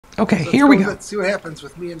Okay, here we go. Let's see what happens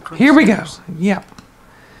with me and Colonel Here we go. Sanders. Yep.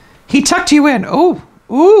 He tucked you in. Oh,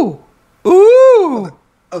 ooh, ooh.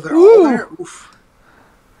 Oh, they're all there? Oof.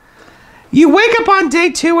 You wake up on day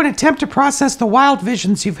 2 and attempt to process the wild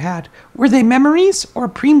visions you've had. Were they memories or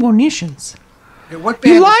premonitions? Yeah, what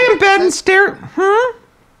band You lie in bed and stare.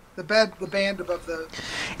 The band above the...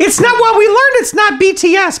 It's not what we learned. It's not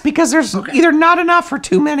BTS because there's either not enough or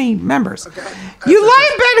too many members. Okay. You lie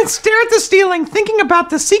in bed and stare at the ceiling, thinking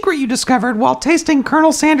about the secret you discovered while tasting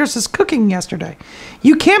Colonel Sanders' cooking yesterday.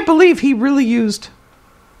 You can't believe he really used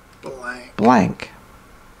blank.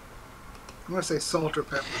 I'm going to say salt or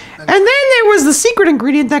pepper. And then there was the secret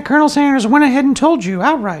ingredient that Colonel Sanders went ahead and told you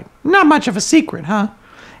outright. Not much of a secret, huh?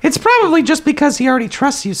 It's probably just because he already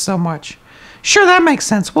trusts you so much. Sure, that makes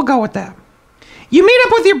sense. We'll go with that. You meet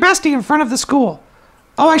up with your bestie in front of the school.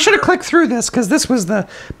 Oh, I should have clicked through this because this was the...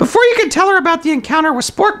 Before you could tell her about the encounter with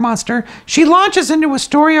Spork Monster, she launches into a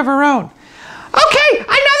story of her own. Okay,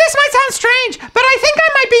 I know this might sound strange, but I think I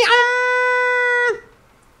might be...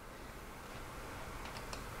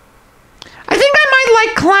 I think I might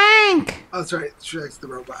like Clank. Oh, that's right. She likes the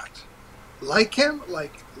robot. Like him?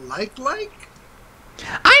 Like? I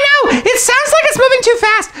know! It sounds like it's moving too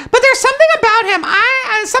fast, but there's something about him.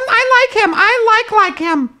 I like him. I like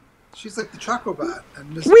him. She's like the Chocobot.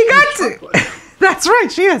 And We got to... That's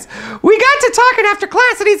right, she is. We got to talking after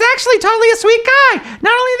class, and he's actually totally a sweet guy.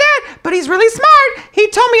 Not only that, but he's really smart. He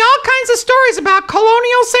told me all kinds of stories about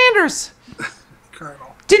Colonial Sanders.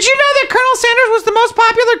 Colonel. Did you know that Colonel Sanders was the most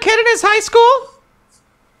popular kid in his high school?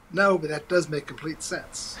 No, but that does make complete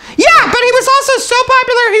sense. Yeah, but he was also so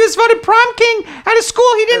popular, he was voted prom king at a school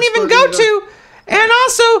he didn't even go to. And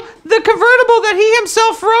also the convertible that he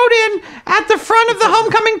himself rode in at the front of the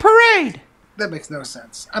homecoming parade. That makes no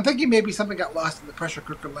sense. I'm thinking maybe something got lost in the pressure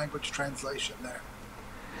cooker language translation there.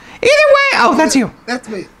 Either way, oh, that's you. That's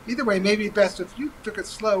me. Either way, maybe best if you took it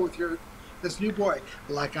slow with this new boy,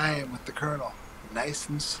 like I am with the Colonel. Nice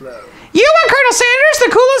and slow. You and Colonel Sanders,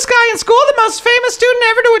 the coolest guy in school, the most famous student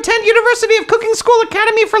ever to attend University of Cooking School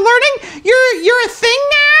Academy for Learning. You're a thing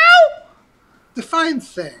now? Define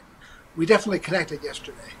thing. We definitely connected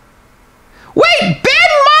yesterday. Wait,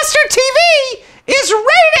 Ben Monster TV is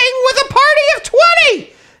rating with a party of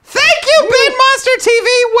 20. Thank you, Ben Monster TV.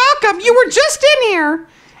 Welcome. You were just in here,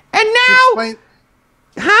 and now...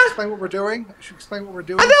 Explain what we're doing? I should explain what we're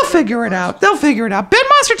doing. They'll figure it out. They'll figure it out. Ben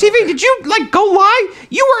Monster TV, did you, go live?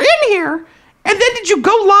 You were in here, and then did you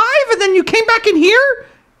go live, and then you came back in here?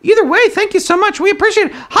 Either way, thank you so much. We appreciate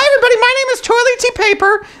it. Hi, everybody. My name is Toiley T.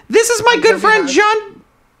 Paper. This is my good friend, John.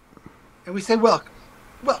 And we say welcome.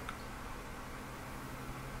 Welcome.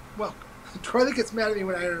 Welcome. Toiley gets mad at me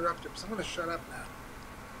when I interrupt him, so I'm going to shut up now,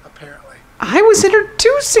 apparently. I was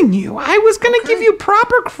introducing you. I was going to give you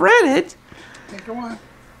proper credit. Okay, go on.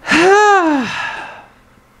 Oh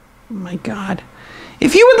my God.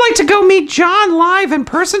 If you would like to go meet John live in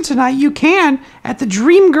person tonight, you can at the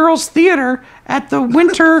Dream Girls Theater at the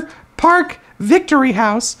Winter Park Victory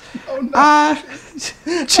House. Oh, no.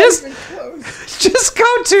 Just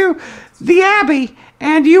go to the Abbey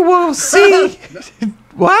and you will see...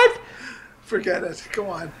 What? Forget it. Go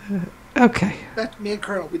on. Okay. That's me and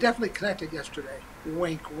Colonel. We definitely connected yesterday.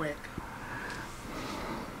 Wink, wink.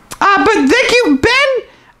 But thank you, Ben.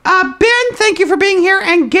 Ben, thank you for being here.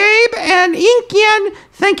 And Gabe and Inkyen,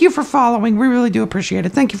 thank you for following. We really do appreciate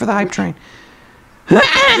it. Thank you for the hype train.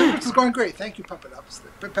 This is going great. Thank you, Puppet Ups.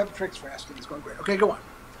 Puppet Tricks for asking. It's going great. Okay, go on.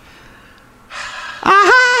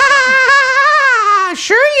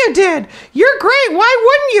 Sure you did. You're great. Why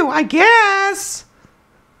wouldn't you? I guess.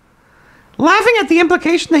 Laughing at the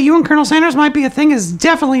implication that you and Colonel Sanders might be a thing is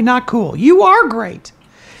definitely not cool. You are great.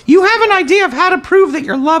 You have an idea of how to prove that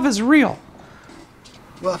your love is real.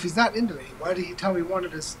 Well, if he's not into me, why did he tell me one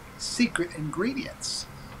of his secret ingredients?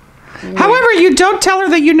 However, you don't tell her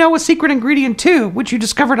that you know a secret ingredient too, which you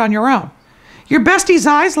discovered on your own. Your bestie's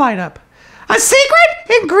eyes light up. A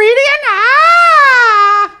secret ingredient?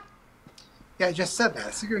 Ah! Yeah, I just said that.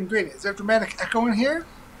 A secret ingredient. Is there a dramatic echo in here?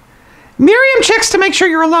 Miriam checks to make sure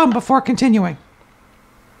you're alone before continuing.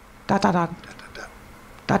 Dot, dot, dot.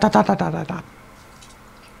 Dot, dot, dot, dot, dot, dot.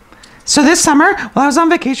 So this summer, while I was on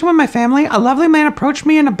vacation with my family, a lovely man approached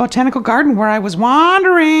me in a botanical garden where I was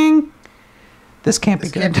wandering. This can't be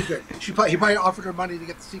good. He probably offered her money to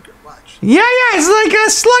get the secret. Watch. Yeah, it's like a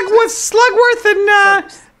Slugworth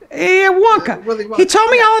and Wonka. Willy Wonka. He told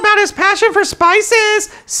me all about his passion for spices,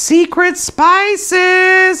 secret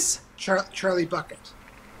spices. Charlie Bucket.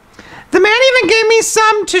 The man even gave me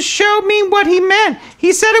some to show me what he meant.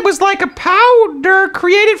 He said it was like a powder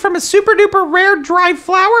created from a super duper rare dried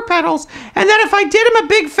flower petals, and that if I did him a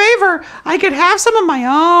big favor, I could have some of my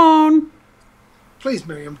own. Please,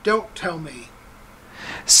 Miriam, don't tell me.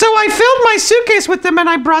 So I filled my suitcase with them and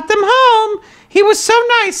I brought them home. He was so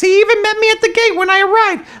nice. He even met me at the gate when I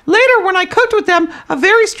arrived. Later, when I cooked with them, a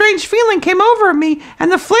very strange feeling came over me, and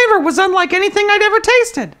the flavor was unlike anything I'd ever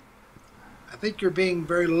tasted. I think you're being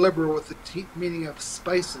very liberal with the meaning of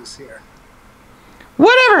spices here.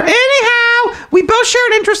 Whatever. Anyhow, we both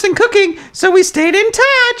shared interest in cooking, so we stayed in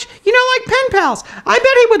touch. You know, like pen pals. I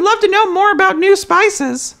bet he would love to know more about new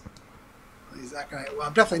spices. He's not gonna. Well,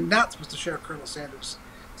 I'm definitely not supposed to share Colonel Sanders'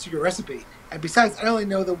 secret recipe. And besides, I only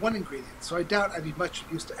know the one ingredient, so I doubt I'd be much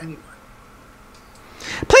use to anyone.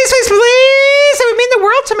 Please, please, please. It would mean the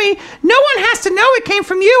world to me. No one has to know it came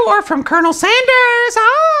from you or from Colonel Sanders.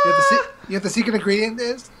 Ah. You know what the secret ingredient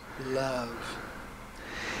is? Love.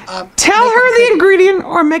 Tell her the ingredient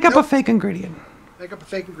or make up a fake ingredient. Make up a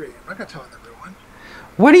fake ingredient. I'm not going to tell everyone.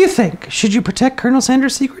 What do you think? Should you protect Colonel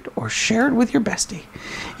Sanders' secret or share it with your bestie?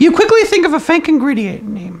 You quickly think of a fake ingredient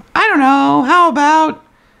name. I don't know. How about...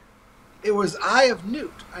 It was Eye of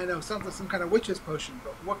Newt. I know, sounds like some kind of witch's potion,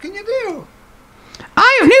 but what can you do?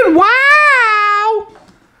 Eye of Newt, wow!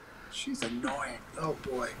 She's annoying. Oh,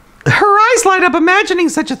 boy. Her eyes light up imagining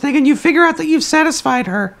such a thing, and you figure out that you've satisfied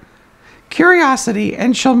her curiosity,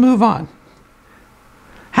 and she'll move on.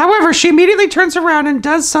 However, she immediately turns around and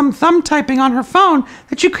does some thumb typing on her phone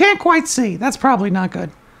that you can't quite see. That's probably not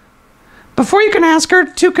good. Before you can ask her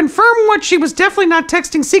to confirm what she was definitely not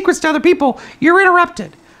texting secrets to other people, you're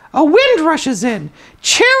interrupted. A wind rushes in.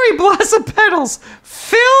 Cherry blossom petals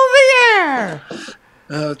fill the air.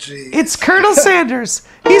 Oh, geez. It's Colonel Sanders.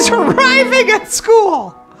 He's arriving at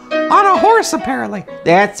school. On a horse, apparently.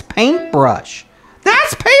 That's paintbrush.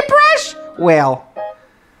 That's paintbrush? Well,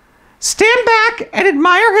 Stand back and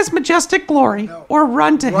admire his majestic glory, or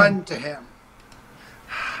run to him. Run to him.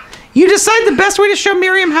 You decide the best way to show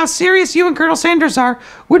Miriam how serious you and Colonel Sanders are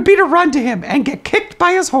would be to run to him and get kicked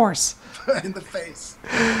by his horse. In the face.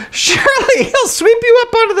 Surely he'll sweep you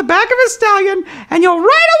up onto the back of his stallion and you'll ride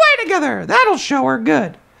away together. That'll show her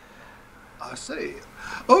good. I see.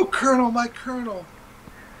 Oh, Colonel, my Colonel.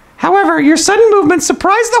 However, your sudden movement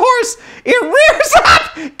surprised the horse. It rears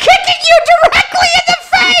up, kicking you directly in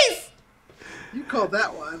the face. You called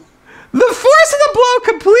that one. The force of the blow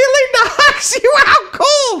completely knocks you out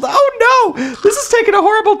cold. Oh no, this is taking a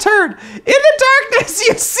horrible turn. In the darkness,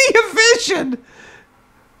 you see a vision.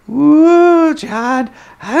 Ooh, John,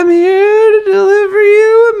 I'm here to deliver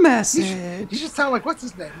you a message. You just sound like, what's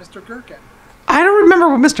his name, Mr. Gherkin? I don't remember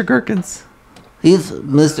what Mr. Gherkin's. he's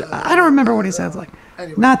Mr. I don't remember what he sounds like.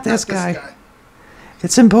 Anyway, Not this guy.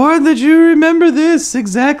 It's important that you remember this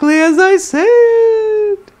exactly as I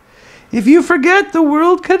said. If you forget, the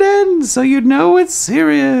world could end, so you'd know it's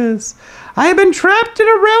serious. I have been trapped in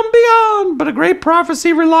a realm beyond, but a great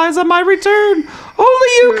prophecy relies on my return. Only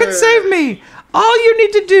you can save me. All you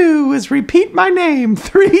need to do is repeat my name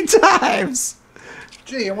 3 times.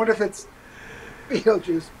 Gee, I wonder if it's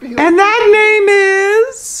Beetlejuice. And that name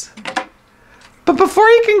is... But before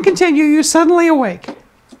you can continue, you suddenly awake.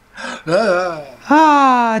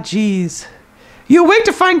 Geez. You awake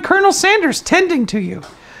to find Colonel Sanders tending to you.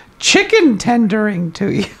 Chicken tendering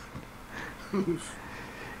to you.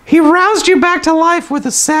 He roused you back to life with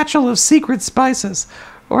a satchel of secret spices.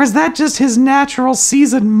 Or is that just his natural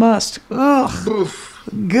seasoned must? Ugh. Oof.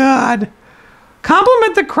 God.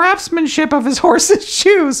 Compliment the craftsmanship of his horse's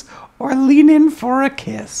shoes or lean in for a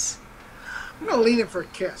kiss. I'm going to lean in for a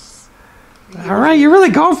kiss. All right, you're really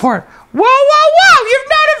going for it. Whoa, whoa, whoa! You've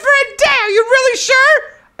known him for a day! Are you really sure?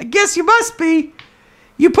 I guess you must be.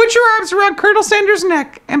 You put your arms around Colonel Sanders'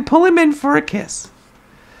 neck and pull him in for a kiss.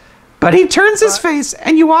 But he turns his face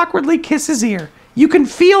and you awkwardly kiss his ear. You can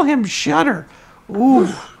feel him shudder. Ooh,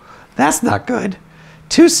 that's not good.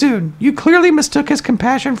 Too soon. You clearly mistook his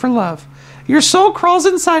compassion for love. Your soul crawls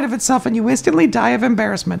inside of itself and you instantly die of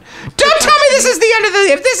embarrassment. Don't tell me this is the end of the...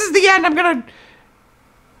 If this is the end, I'm gonna...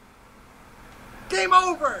 Game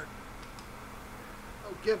over!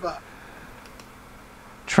 Oh, give up.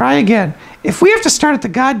 Try again. If we have to start at the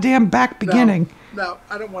goddamn back beginning... No,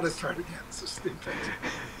 I don't want to start again. It's so stupid.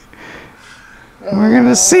 We're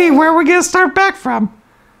gonna see where we're gonna start back from.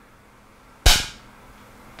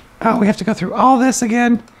 Oh, we have to go through all this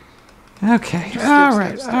again? Okay. All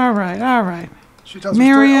right. She tells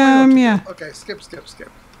Miriam, yeah. Okay, skip.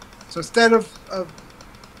 So instead of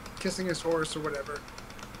kissing his horse or whatever.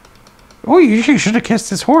 Oh, you should have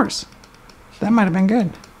kissed his horse. That might have been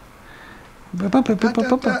good.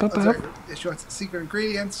 She wants secret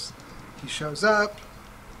ingredients. He shows up.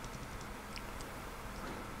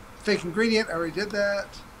 Fake ingredient, I already did that.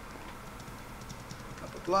 Blah,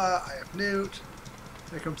 blah, blah. I have Newt.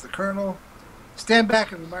 There comes the Colonel. Stand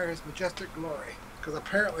back and admire his majestic glory. Because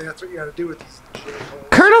apparently that's what you got to do with these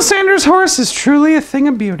shitholes. Colonel Sanders' horse is truly a thing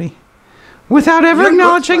of beauty. Without ever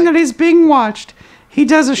acknowledging that he's being watched, he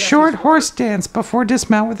does a short horse dance before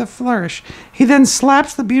dismount with a flourish. He then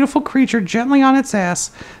slaps the beautiful creature gently on its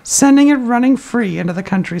ass, sending it running free into the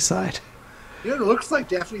countryside. You know, it looks like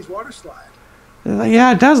Daphne's water slide.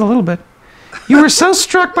 Yeah, it does a little bit. You were so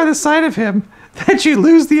struck by the sight of him that you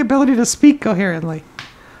lose the ability to speak coherently.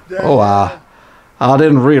 Oh, I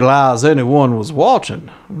didn't realize anyone was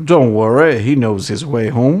watching. Don't worry, he knows his way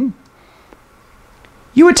home.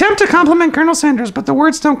 You attempt to compliment Colonel Sanders, but the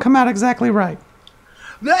words don't come out exactly right.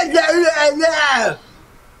 No,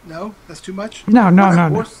 that's too much?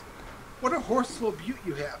 No. What a horseful beaut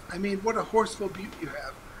you have. I mean, what a horseful beaut you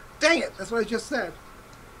have. Dang it, that's what I just said.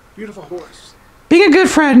 Beautiful horse. Being a good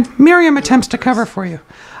friend, Miriam attempts to cover for you.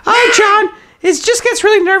 Oh, John, it just gets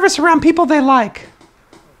really nervous around people they like.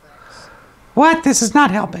 What? This is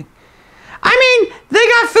not helping. I mean, they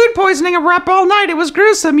got food poisoning and were up all night. It was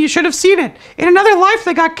gruesome. You should have seen it. In another life,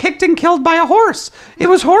 they got kicked and killed by a horse. It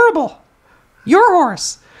was horrible. Your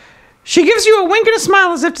horse. She gives you a wink and a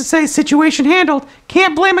smile as if to say, situation handled.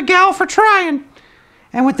 Can't blame a gal for trying.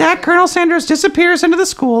 And with that, Colonel Sanders disappears into the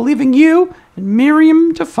school, leaving you and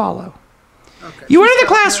Miriam to follow. Okay. You enter the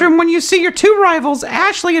classroom when you see your two rivals,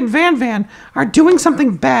 Ashley and Van Van, are doing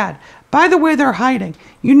something bad. By the way, they're hiding.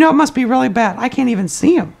 You know it must be really bad. I can't even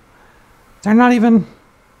see them. They're not even...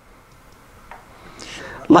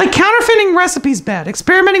 Like counterfeiting recipes bad.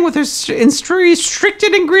 Experimenting with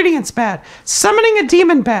restricted ingredients bad. Summoning a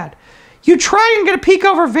demon bad. You try and get a peek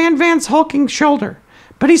over Van Van's hulking shoulder,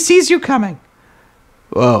 but he sees you coming.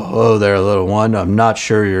 Oh there, little one. I'm not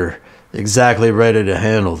sure you're exactly ready to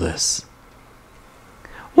handle this.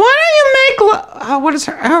 Why don't you make... what is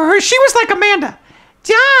her? She was like Amanda.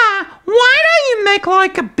 Why don't you make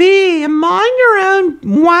like a bee and mind your own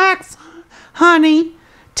wax, honey?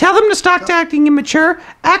 Tell them to stop acting immature,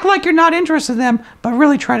 act like you're not interested in them, but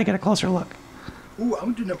really try to get a closer look. Ooh, I'm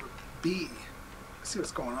going to do number B. Let's see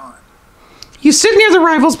what's going on. You sit near the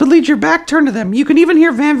rivals, but leave your back turned to them. You can even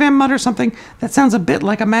hear Van Van mutter something that sounds a bit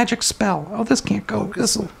like a magic spell. Oh, this can't go.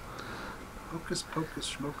 This'll... Hocus pocus,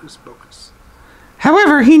 schmocus pocus.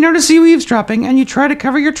 However, he notices you eavesdropping, and you try to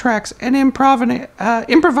cover your tracks and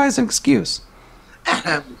improvise an excuse.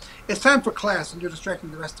 It's time for class, and you're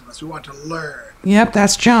distracting the rest of us who want to learn. Yep,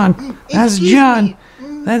 that's John. That's John.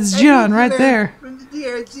 That's John right there.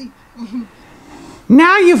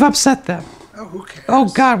 Now you've upset them. Oh, who cares? Oh,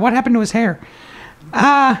 God, what happened to his hair?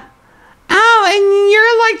 And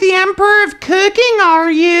you're like the emperor of cooking,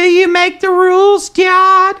 are you? You make the rules,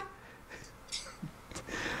 Dad?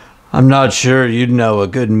 I'm not sure you'd know a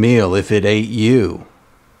good meal if it ate you.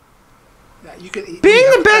 Yeah, you can eat. Being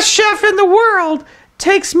the best chef in the world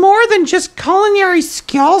takes more than just culinary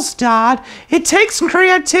skills, Dad. It takes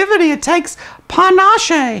creativity. It takes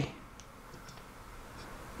panache.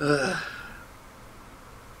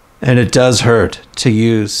 And it does hurt to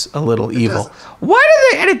use a little evil. Why do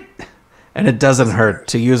they... And it doesn't hurt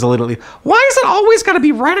to use a little evil. Why is it always got to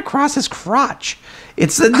be right across his crotch?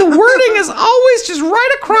 It's the wording is always just right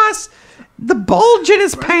across the bulge in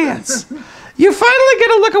his pants. You finally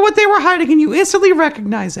get a look at what they were hiding, and you instantly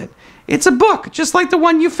recognize it. It's a book, just like the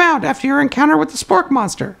one you found after your encounter with the spork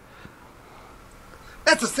monster.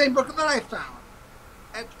 That's the same book that I found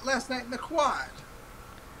last night in the quad.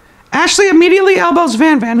 Ashley immediately elbows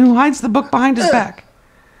Van Van, who hides the book behind his back.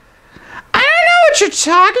 I don't know what you're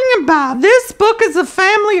talking about. This book is a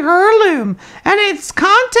family heirloom, and its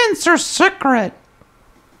contents are secret.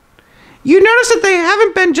 You notice that they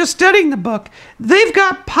haven't been just studying the book. They've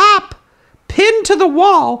got Pop pinned to the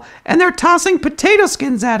wall, and they're tossing potato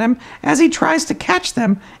skins at him as he tries to catch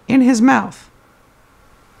them in his mouth.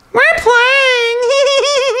 We're playing!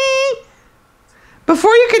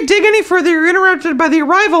 Before you can dig any further, you're interrupted by the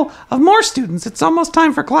arrival of more students. It's almost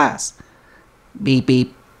time for class. Beep,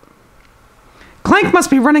 beep. Clank must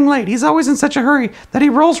be running late. He's always in such a hurry that he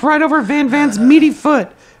rolls right over Van Van's meaty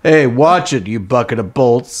foot. Hey, watch it, you bucket of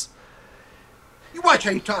bolts. You watch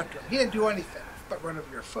how you talk to him. He didn't do anything but run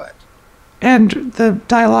over your foot. And the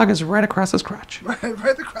dialogue is right across his crotch. Right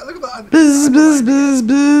the crowd. Look at the... Buzz, buzz, buzz,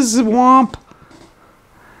 buzz, womp.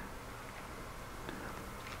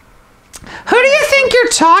 Who do you think you're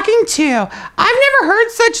talking to? I've never heard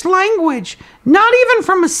such language. Not even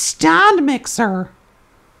from a stand mixer.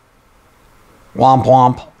 Womp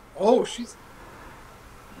womp. Oh, she's...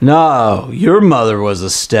 No, your mother was a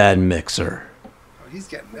stand mixer. Oh, he's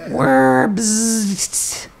getting mad.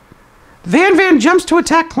 Werbs. Van Van jumps to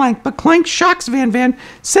attack Clank, but Clank shocks Van Van,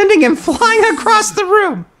 sending him flying across the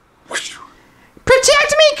room.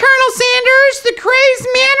 Protect me, Colonel Sanders! The crazed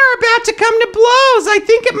men are about to come to blows. I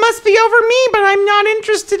think it must be over me, but I'm not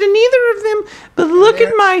interested in either of them. But look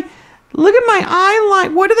at my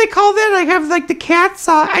eyeline. What do they call that? I have like the cat's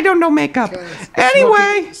eye. I don't know makeup.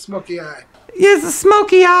 Anyway. Smoky eye. Yes, the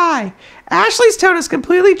smoky eye. Ashley's tone has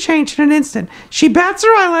completely changed in an instant. She bats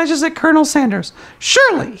her eyelashes at Colonel Sanders.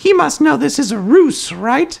 Surely, he must know this is a ruse,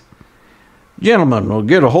 right? Gentlemen, well,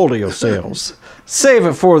 get a hold of yourselves. Save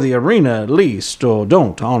it for the arena at least, or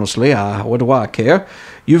don't, honestly. What do I care?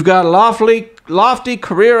 You've got lofty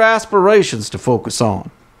career aspirations to focus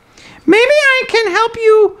on. Maybe I can help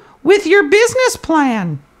you with your business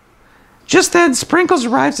plan. Just then, Sprinkles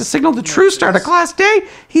arrives to signal the true start of class day.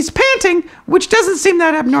 He's panting, which doesn't seem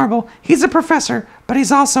that abnormal. He's a professor, but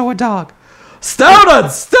he's also a dog.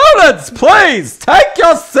 Students, please, take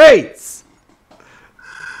your seats.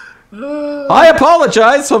 I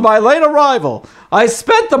apologize for my late arrival. I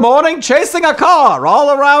spent the morning chasing a car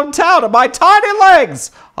all around town, and my tiny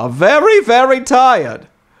legs are very, very tired.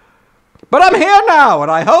 But I'm here now,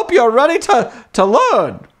 and I hope you're ready to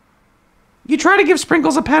learn. You try to give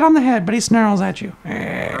Sprinkles a pat on the head, but he snarls at you.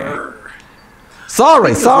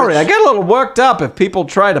 Sorry, I get a little worked up if people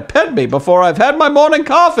try to pet me before I've had my morning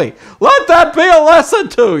coffee. Let that be a lesson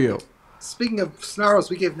to you. Speaking of snarls,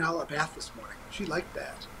 we gave Nala a bath this morning. She liked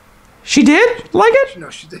that. She did like it? No,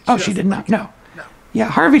 she did. Oh, she did not. No. No. Yeah,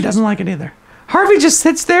 Harvey doesn't like it either. Harvey just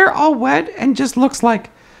sits there all wet and just looks like,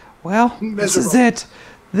 well, this is it.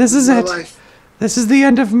 This is it. Life. This is the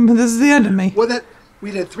end of me. Well, we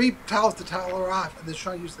did 3 towels to towel her off, and then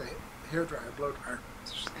Sean used the hairdryer, blow dryer.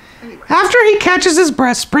 Anyway. After he catches his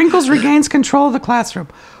breath, Sprinkles regains control of the classroom.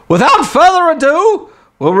 Without further ado,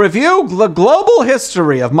 we'll review the global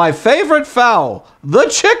history of my favorite fowl, the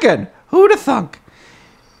chicken. Who'da thunk?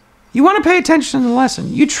 You want to pay attention to the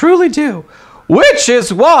lesson. You truly do. Which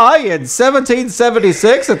is why, in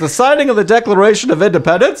 1776, at the signing of the Declaration of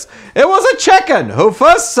Independence, it was a chicken who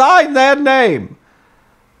first signed their name.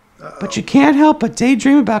 But you can't help but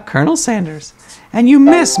daydream about Colonel Sanders, and you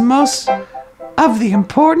miss most of the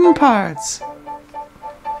important parts.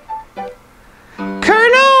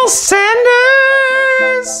 Colonel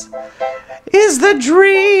Sanders is the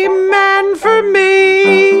dream man for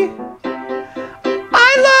me.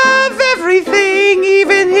 I love everything,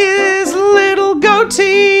 even his little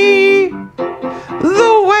goatee.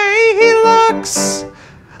 The way he looks,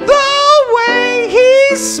 the way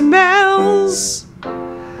he smells.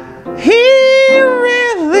 He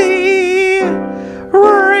really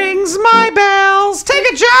rings my bells. Take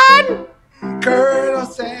it, John! Colonel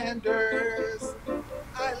Sanders,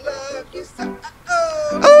 I love you so.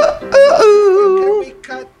 Can we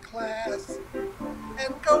cut class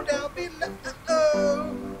and go down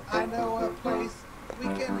below? I know a place we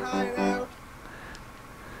can hide out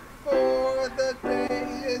before the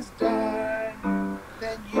day is done.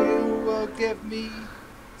 Then you will give me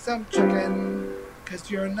some chicken, 'cause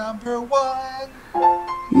you're number one.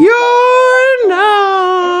 You're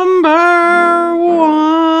number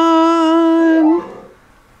one.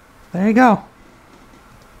 There you go.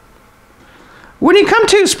 When you come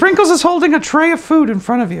to, Sprinkles is holding a tray of food in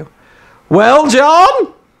front of you. Well,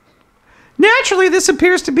 John? Naturally, this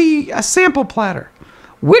appears to be a sample platter.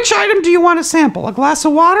 Which item do you want to sample? A glass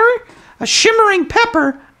of water? A shimmering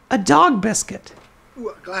pepper? A dog biscuit? Ooh,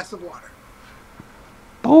 a glass of water.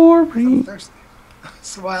 Boring. I'm thirsty.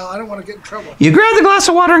 Smile, I don't want to get in trouble. You grab the glass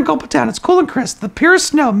of water and gulp it down. It's cool and crisp. The pure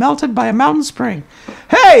snow melted by a mountain spring.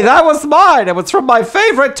 Hey, that was mine. It was from my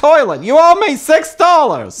favorite toilet. You owe me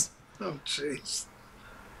 $6. Oh, jeez.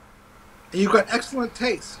 You've got excellent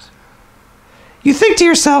taste. You think to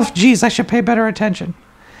yourself, geez, I should pay better attention.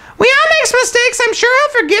 We all make mistakes. I'm sure I'll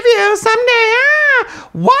forgive you someday.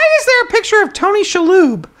 Why is there a picture of Tony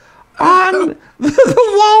Shalhoub on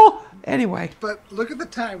the wall? Anyway. But look at the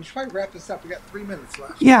time. We should probably wrap this up. We got 3 minutes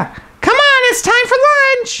left. Yeah. Come on, it's time for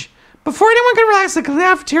lunch. Before anyone can relax, the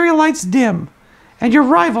cafeteria lights dim, and your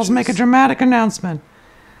rivals make a dramatic announcement.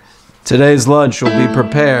 Today's lunch will be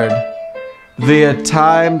prepared via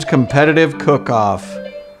timed competitive cook-off.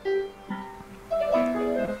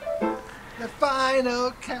 The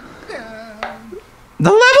final countdown. The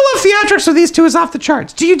level of theatrics for these two is off the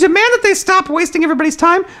charts. Do you demand that they stop wasting everybody's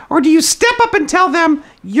time, or do you step up and tell them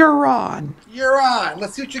you're on? You're on.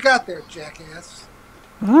 Let's see what you got there, jackass.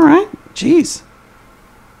 All right. Jeez.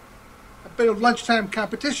 A bit of lunchtime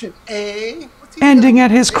competition, eh? What's he Ending doing? at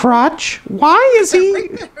his crotch. Why is he?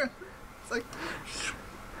 Right there. It's like,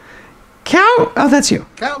 Count. Oh, that's you.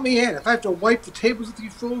 Count me in. If I have to wipe the tables with you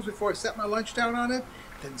fools before I set my lunch down on it,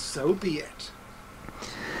 then so be it.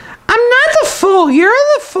 I'm not the fool. You're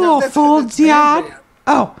the fool, fool, Dion. Van.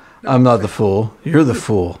 Oh. I'm not the fool. You're the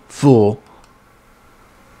fool. Fool.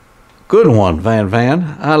 Good one, Van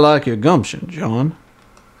Van. I like your gumption, John.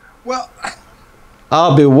 Well,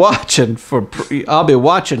 I'll be watching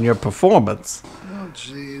your performance. oh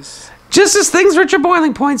jeez. Just as things reach a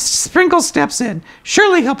boiling point, Sprinkle steps in.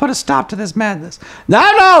 Surely he'll put a stop to this madness.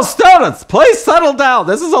 Now, students, please settle down.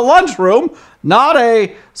 This is a lunchroom, not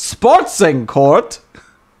a sportsing court.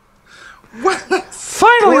 What?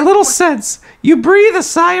 Finally, a little sense. You breathe a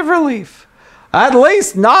sigh of relief. At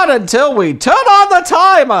least not until we turn on the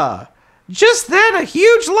timer. Just then, a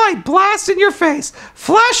huge light blasts in your face,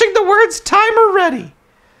 flashing the words timer ready.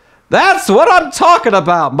 That's what I'm talking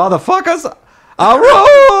about, motherfuckers.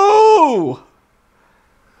 Aroo!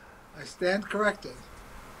 I stand corrected.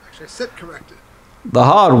 Actually, I sit corrected. The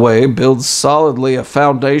hard way builds solidly a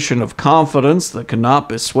foundation of confidence that cannot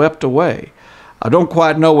be swept away. I don't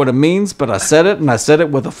quite know what it means, but I said it, and I said it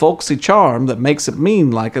with a folksy charm that makes it mean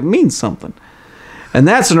like it means something. And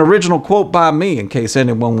that's an original quote by me, in case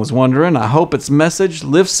anyone was wondering. I hope its message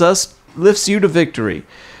lifts you to victory.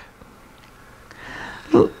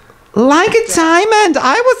 Like a diamond,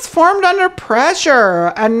 I was formed under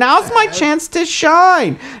pressure, and now's my chance to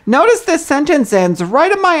shine. Notice this sentence ends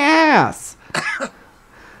right in my ass.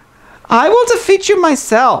 I will defeat you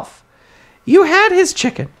myself. You had his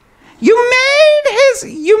chicken. You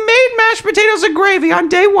made mashed potatoes and gravy on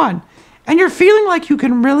day one, and you're feeling like you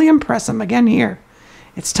can really impress him again here.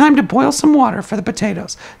 It's time to boil some water for the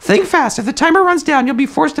potatoes. Think fast. If the timer runs down, you'll be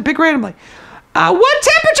forced to pick randomly. What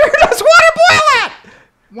temperature does water boil at?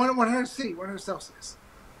 100 C, 100 Celsius.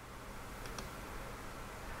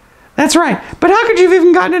 That's right. But how could you have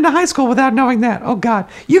even gotten into high school without knowing that? Oh, God.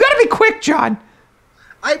 You got to be quick, John.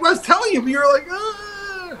 I was telling you, you're like,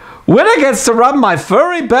 Winner gets to rub my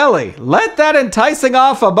furry belly. Let that enticing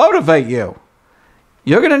offer motivate you.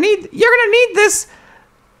 You're gonna need this.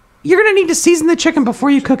 You're gonna need to season the chicken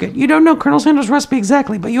before you cook it. You don't know Colonel Sanders' recipe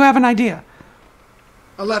exactly, but you have an idea.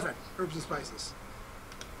 11 herbs and spices.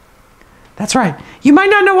 That's right. You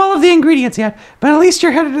might not know all of the ingredients yet, but at least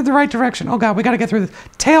you're headed in the right direction. Oh God, we gotta get through this.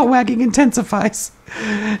 Tail wagging intensifies.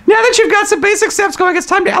 Now that you've got some basic steps going, it's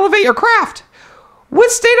time to elevate your craft. What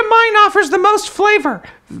state of mind offers the most flavor?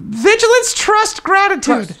 Vigilance, trust,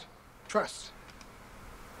 gratitude. Trust.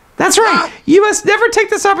 That's right. You must never take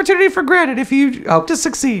this opportunity for granted if you hope to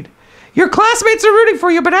succeed. Your classmates are rooting for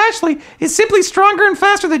you, but Ashley is simply stronger and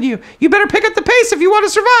faster than you. You better pick up the pace if you want to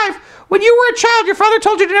survive. When you were a child, your father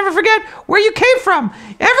told you to never forget where you came from.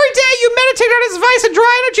 Every day you meditate on his advice and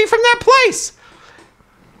draw energy from that place.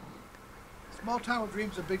 Small town with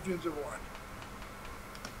dreams and big dreams are born.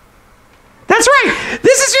 That's right.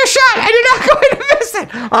 This is your shot, and you're not going to miss it.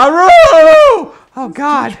 Aroo! Oh,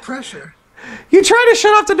 God. Huge pressure. You try to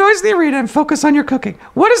shut off the noise in the arena and focus on your cooking.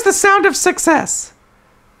 What is the sound of success?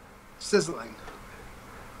 Sizzling.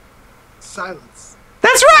 Silence.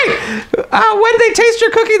 That's right. When they taste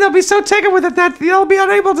your cooking, they'll be so taken with it that they'll be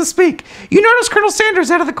unable to speak. You notice Colonel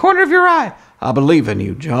Sanders out of the corner of your eye. I believe in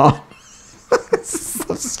you, John.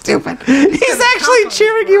 So stupid. He's actually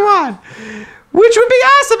cheering you on. Which would be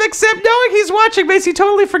awesome, except knowing he's watching makes you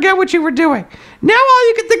totally forget what you were doing. Now all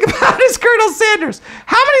you can think about is Colonel Sanders.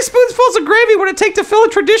 How many spoonfuls of gravy would it take to fill a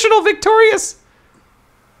traditional victorious?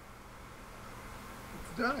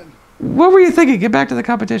 It's done. What were you thinking? Get back to the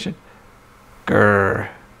competition. Grr.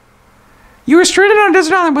 You were stranded on a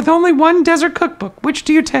desert island with only one desert cookbook. Which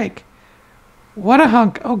do you take? What a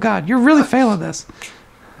hunk. Oh, God, you're really failing this.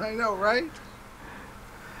 I know, right?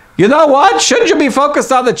 You know what? Shouldn't you be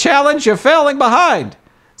focused on the challenge? You're failing behind.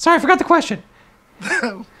 Sorry, I forgot the question.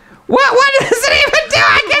 What does it even do?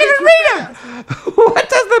 I can't even read it. What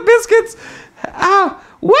does the biscuits...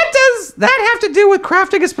 what does that have to do with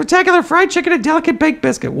crafting a spectacular fried chicken and delicate baked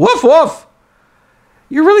biscuit? Woof, woof.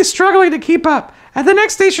 You're really struggling to keep up. At the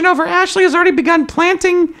next station over, Ashley has already begun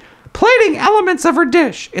plating elements of her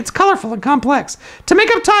dish. It's colorful and complex. To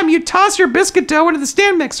make up time, you toss your biscuit dough into the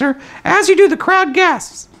stand mixer. As you do, the crowd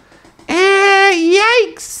gasps.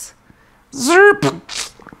 Yikes. Zerp.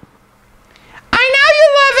 I know you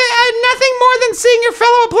love it, nothing more than seeing your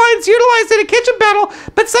fellow appliance utilized in a kitchen battle,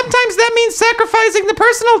 but sometimes that means sacrificing the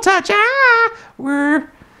personal touch.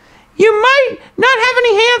 You might not have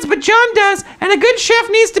any hands, but John does, and a good chef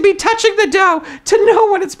needs to be touching the dough to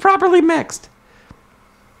know when it's properly mixed.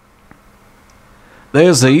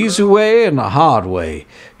 There's the easy way and the hard way.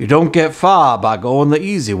 You don't get far by going the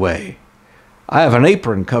easy way. I have an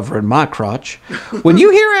apron covering my crotch. When you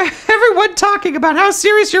hear everyone talking about how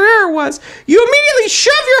serious your error was, you immediately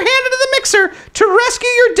shove your hand into the mixer to rescue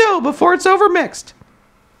your dough before it's overmixed.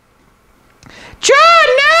 John,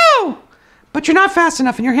 no! But you're not fast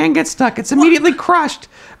enough and your hand gets stuck. It's immediately crushed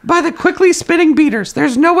by the quickly spinning beaters.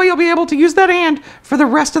 There's no way you'll be able to use that hand for the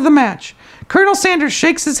rest of the match. Colonel Sanders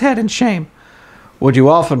shakes his head in shame. What you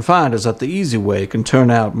often find is that the easy way can turn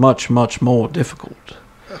out much, much more difficult.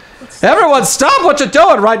 Everyone stop what you're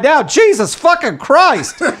doing right now. Jesus fucking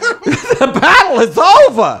Christ. The battle is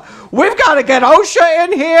over. We've got to get OSHA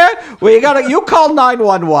in here. You call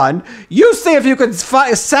 911. You see if you can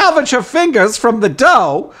salvage your fingers from the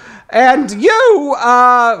dough. And you,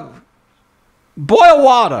 boil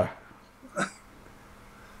water.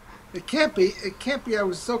 It can't be. I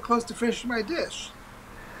was so close to finishing my dish.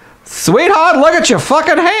 Sweetheart, look at your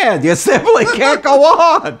fucking hand. You simply can't go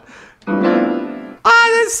on.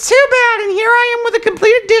 That's too bad, and here I am with a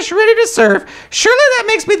completed dish ready to serve. Surely that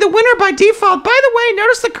makes me the winner by default. By the way,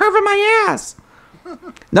 notice the curve of my ass.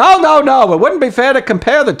 No. It wouldn't be fair to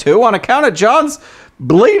compare the two on account of John's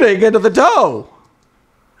bleeding into the dough.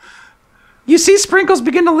 You see Sprinkles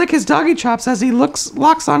begin to lick his doggy chops as he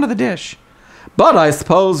locks onto the dish. But I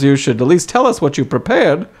suppose you should at least tell us what you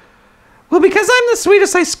prepared. Well, because I'm the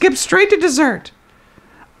sweetest, I skip straight to dessert.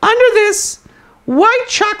 Under this white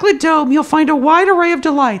chocolate dome, you'll find a wide array of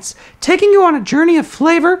delights, taking you on a journey of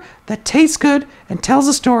flavor that tastes good and tells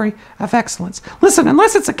a story of excellence. Listen,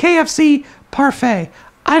 unless it's a KFC parfait,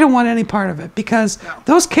 I don't want any part of it, because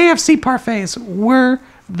those KFC parfaits were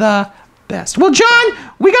the best. Well, John,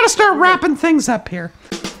 we got to start wrapping things up here.